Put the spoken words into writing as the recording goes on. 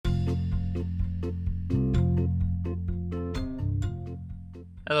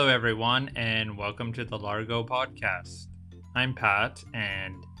Hello, everyone, and welcome to the Largo podcast. I'm Pat,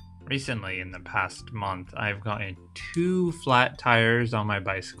 and recently, in the past month, I've gotten 2 flat tires on my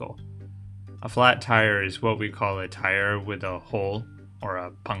bicycle. A flat tire is what we call a tire with a hole or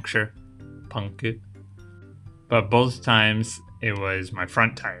a puncture, but both times it was my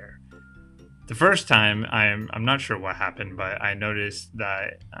front tire. The first time, I'm not sure what happened, but I noticed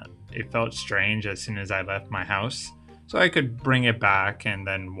that it felt strange as soon as I left my house, so I could bring it back and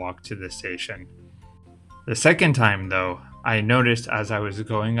then walk to the station. The second time, though, I noticed as I was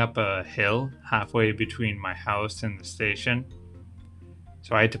going up a hill halfway between my house and the station,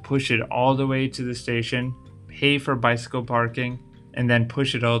 so I had to push it all the way to the station, pay for bicycle parking, and then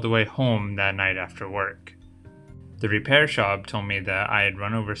push it all the way home that night after work. The repair shop told me that I had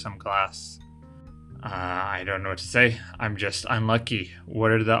run over some glass. I don't know what to say. I'm just unlucky.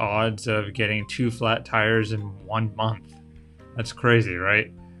 What are the odds of getting 2 flat tires in 1 month? That's crazy,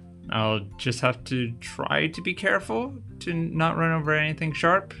 right? I'll just have to try to be careful to not run over anything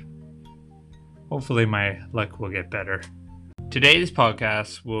sharp. Hopefully my luck will get better. Today's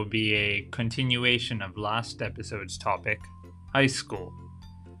podcast will be a continuation of last episode's topic, high school.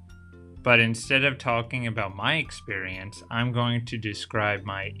 But instead of talking about my experience, I'm going to describe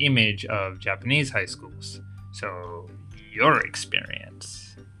my image of Japanese high schools. So, your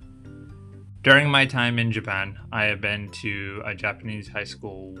experience. During my time in Japan, I have been to a Japanese high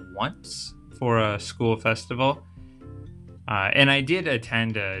school once for a school festival. And I did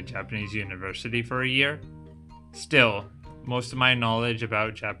attend a Japanese university for a year. Still, most of my knowledge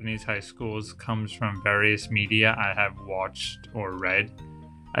about Japanese high schools comes from various media I have watched or read,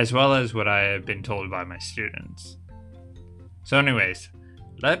 as well as what I have been told by my students. So anyways,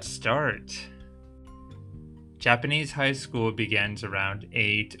 let's start. Japanese high school begins around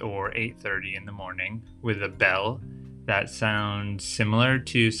 8 or 8:30 in the morning with a bell that sounds similar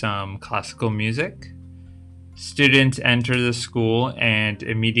to some classical music. Students enter the school and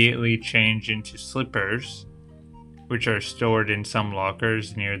immediately change into slippers, which are stored in some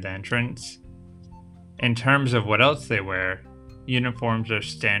lockers near the entrance. In terms of what else they wear, uniforms are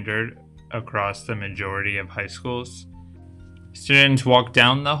standard across the majority of high schools. Students walk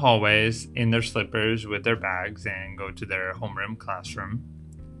down the hallways in their slippers with their bags and go to their homeroom classroom.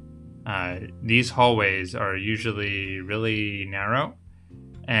 These hallways are usually really narrow,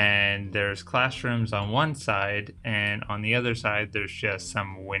 and there's classrooms on one side, and on the other side there's just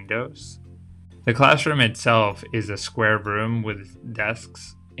some windows. The classroom itself is a square room with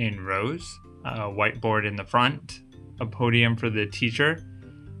desks in rows, a whiteboard in the front, a podium for the teacher,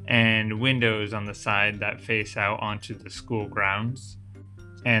 and windows on the side that face out onto the school grounds.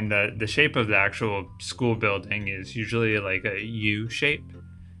 And the shape of the actual school building is usually like a U shape,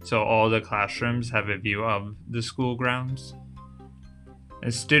 so all the classrooms have a view of the school grounds.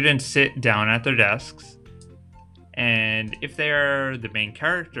 The students sit down at their desks, and if they are the main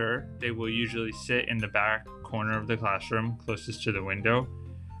character, they will usually sit in the back corner of the classroom closest to the window,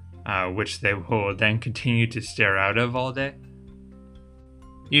 which they will then continue to stare out of all day.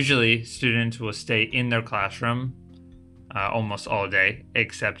 Usually, students will stay in their classroom almost all day,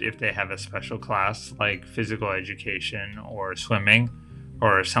 except if they have a special class like physical education or swimming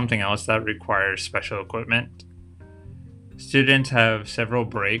or something else that requires special equipment. Students have several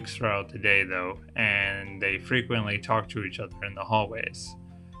breaks throughout the day though, and they frequently talk to each other in the hallways.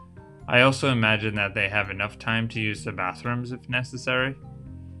 I also imagine that they have enough time to use the bathrooms if necessary.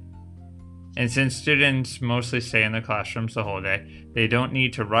 And since students mostly stay in the classrooms the whole day, they don't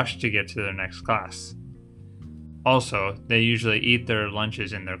need to rush to get to their next class. Also, they usually eat their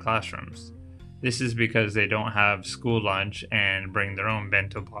lunches in their classrooms. This is because they don't have school lunch and bring their own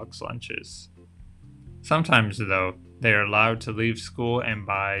bento box lunches. Sometimes, though, they are allowed to leave school and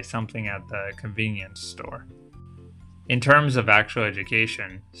buy something at the convenience store. In terms of actual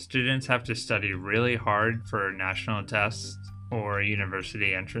education, students have to study really hard for national tests or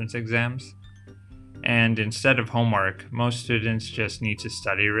university entrance exams. And instead of homework, most students just need to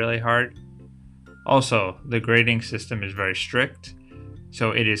study really hard. Also, the grading system is very strict, so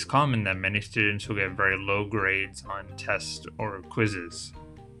it is common that many students will get very low grades on tests or quizzes.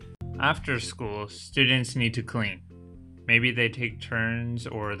 After school, students need to clean. Maybe they take turns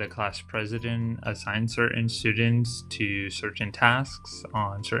or the class president assigns certain students to certain tasks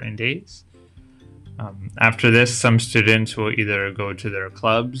on certain days. After this, some students will either go to their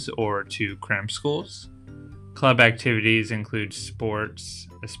clubs or to cram schools. Club activities include sports,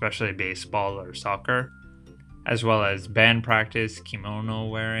 especially baseball or soccer, as well as band practice, kimono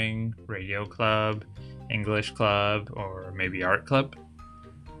wearing, radio club, English club, or maybe art club.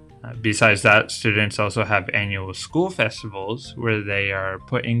 Besides that, students also have annual school festivals where they are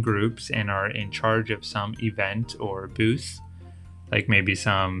put in groups and are in charge of some event or booth, like maybe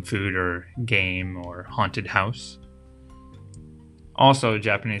some food or game or haunted house. Also,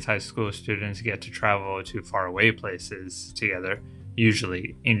 Japanese high school students get to travel to faraway places together,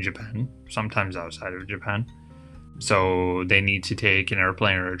 usually in Japan, sometimes outside of Japan. So they need to take an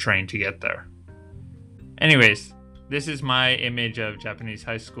airplane or a train to get there. Anyways, this is my image of Japanese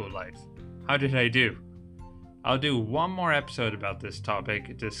high school life. How did I do? I'll do one more episode about this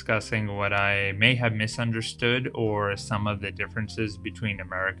topic, discussing what I may have misunderstood or some of the differences between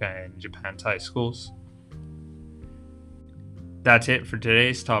America and Japan's high schools. That's it for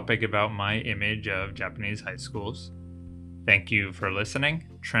today's topic about my image of Japanese high schools. Thank you for listening.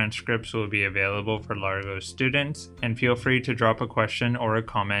 Transcripts will be available for Largo students, and feel free to drop a question or a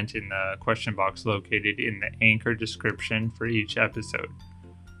comment in the question box located in the Anchor description for each episode.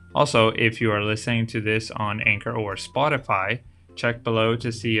 Also, if you are listening to this on Anchor or Spotify, check below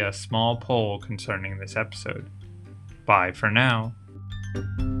to see a small poll concerning this episode. Bye for now.